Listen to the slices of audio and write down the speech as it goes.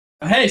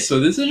Hey, so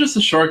this is just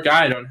a short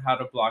guide on how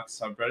to block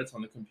subreddits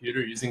on the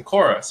computer using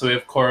Kora. So we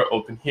have Kora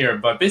open here,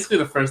 but basically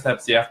the first step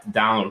is you have to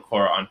download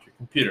Kora onto your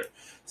computer.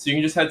 So you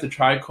can just head to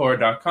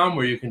trykora.com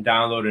where you can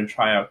download and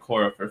try out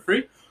Kora for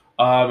free.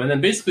 And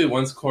then basically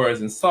once Kora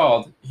is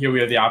installed, here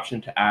we have the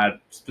option to add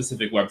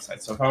specific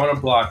websites. So if I want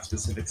to block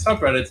specific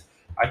subreddits,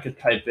 I could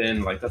type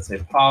in like, let's say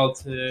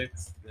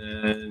politics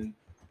and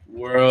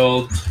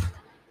world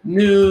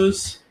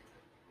news,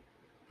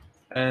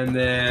 and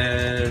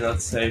then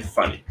let's say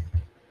funny.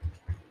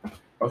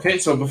 Okay,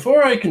 so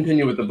before I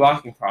continue with the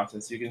blocking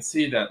process, you can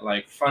see that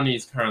like Funny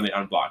is currently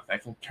unblocked. I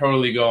can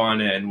totally go on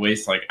it and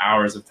waste like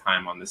hours of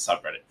time on this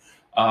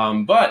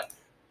subreddit. But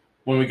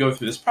when we go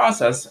through this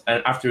process,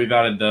 and after we've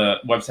added the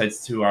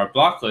websites to our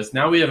block list,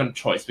 now we have a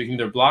choice. We can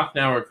either block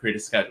now or create a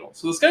schedule.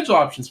 So the schedule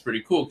option is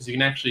pretty cool because you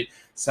can actually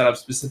set up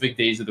specific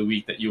days of the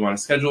week that you want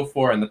to schedule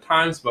for and the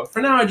times. But for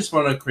now, I just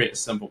want to create a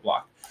simple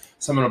block.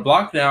 So I'm going to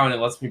block now, and it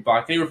lets me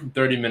block anywhere from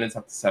 30 minutes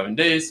up to 7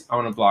 days. I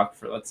want to block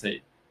for, let's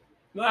say,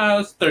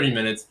 that's 30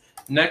 minutes.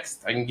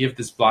 Next, I can give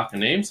this block a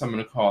name, so I'm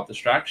going to call it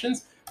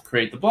distractions,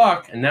 create the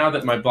block, and now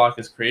that my block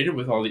is created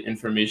with all the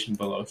information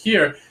below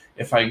here,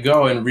 if I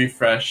go and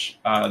refresh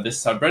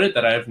this subreddit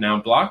that I have now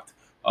blocked,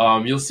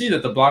 you'll see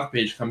that the block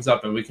page comes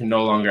up and we can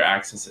no longer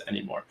access it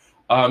anymore.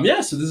 Yeah,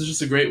 so this is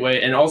just a great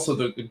way, and also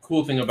the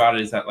cool thing about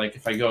it is that like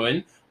if I go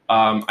in,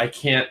 I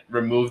can't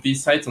remove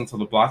these sites until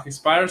the block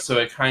expires, so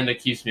it kind of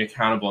keeps me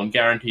accountable and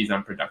guarantees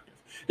I'm productive.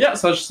 Yeah,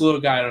 so that's just a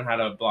little guide on how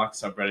to block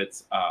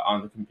subreddits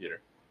on the computer.